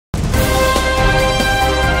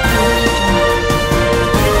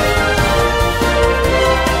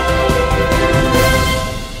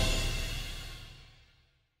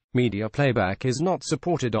Media playback is not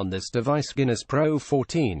supported on this device. Guinness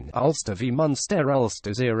Pro14, Ulster v Munster.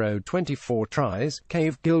 Ulster 0, 24 tries,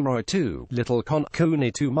 Cave Gilroy 2, Little Con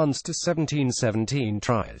Cooney 2, Munster 17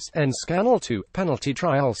 tries, and Scannell 2, penalty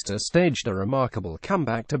try. Ulster staged a remarkable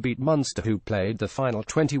comeback to beat Munster, who played the final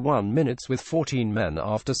 21 minutes with 14 men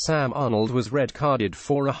after Sam Arnold was red-carded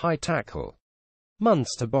for a high tackle.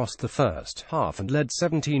 Munster bossed the first half and led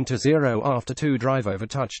 17-0 after two drive-over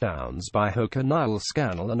touchdowns by hooker Niall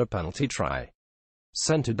Scannell and a penalty try.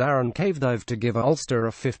 Centre Darren Cave dived to give Ulster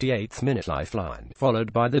a 58th-minute lifeline,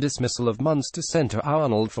 followed by the dismissal of Munster centre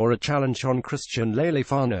Arnold for a challenge on Christian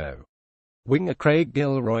Lealifano. Winger Craig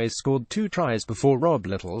Gilroy scored two tries before Rob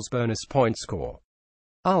Little's bonus point score.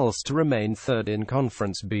 Ulster remain third in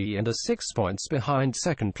Conference B and are 6 points behind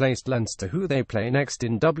second-placed Leinster, who they play next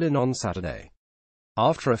in Dublin on Saturday.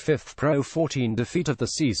 After a fifth Pro14 defeat of the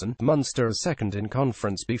season, Munster are second in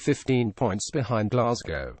Conference B, 15 points behind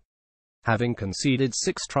Glasgow. Having conceded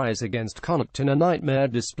 6 tries against Connacht in a nightmare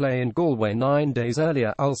display in Galway 9 days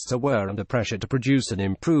earlier, Ulster were under pressure to produce an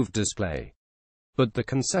improved display. But the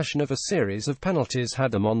concession of a series of penalties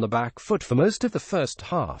had them on the back foot for most of the first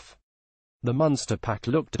half. The Munster pack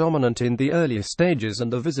looked dominant in the earlier stages,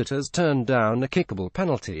 and the visitors turned down a kickable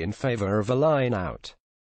penalty in favour of a line-out.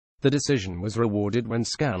 The decision was rewarded when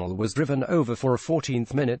Scannell was driven over for a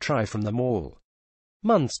 14th-minute try from the maul.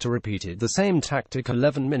 Munster repeated the same tactic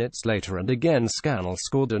 11 minutes later, and again Scannell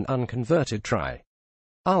scored an unconverted try.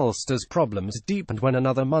 Ulster's problems deepened when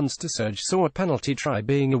another Munster surge saw a penalty try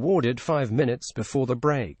being awarded 5 minutes before the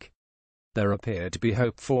break. There appeared to be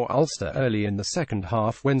hope for Ulster early in the second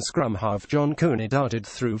half when scrum half John Cooney darted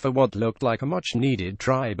through for what looked like a much-needed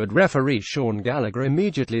try, but referee Sean Gallagher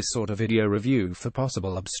immediately sought a video review for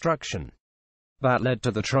possible obstruction. That led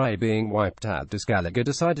to the try being wiped out, as Gallagher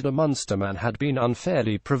decided a Munster man had been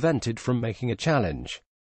unfairly prevented from making a challenge.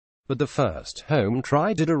 But the first home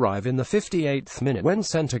try did arrive in the 58th minute when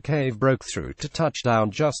centre Cave broke through to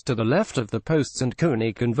touchdown just to the left of the posts, and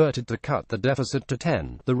Cooney converted to cut the deficit to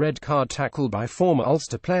 10. The red card tackle by former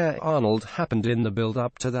Ulster player Arnold happened in the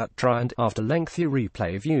build-up to that try, and after lengthy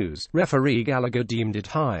replay views, referee Gallagher deemed it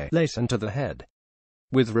high lace and to the head.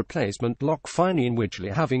 With replacement lock Fineen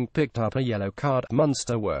Widgley having picked up a yellow card,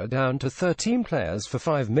 Munster were down to 13 players for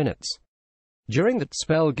 5 minutes. During that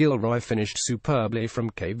spell, Gilroy finished superbly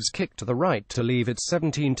from Cave's kick to the right to leave it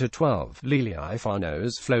 17-12.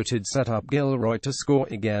 Lealifano's floated set up Gilroy to score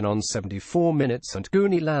again on 74 minutes, and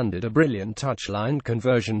Cooney landed a brilliant touchline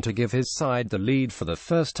conversion to give his side the lead for the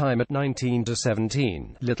first time at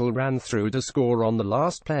 19-17. Little ran through to score on the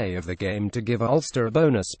last play of the game to give Ulster a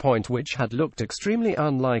bonus point, which had looked extremely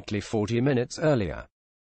unlikely 40 minutes earlier.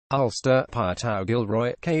 Ulster, Piatow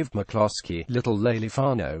Gilroy, Cave McCloskey, Little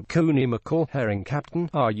Lealifano, Cooney McCall, Herring Captain,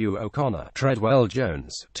 R.U. O'Connor, Treadwell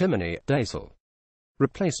Jones, Timoney, Daisel.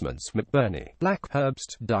 Replacements: McBurney, Black,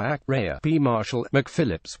 Herbst, Dyack, Raya, P. Marshall,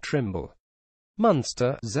 McPhillips, Trimble.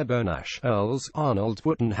 Munster: Zebonash, Earls, Arnold,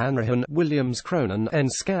 Wootton, Hanrahan, Williams, Cronin,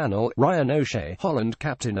 and Scannell, Ryan O'Shea, Holland,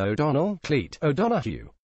 Captain O'Donnell, Cleat, O'Donoghue.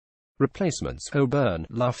 Replacements: O'Byrne,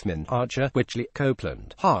 Luffman, Archer, Widgley,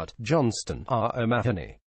 Copeland, Hart, Johnston, R.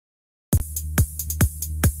 O'Mahony.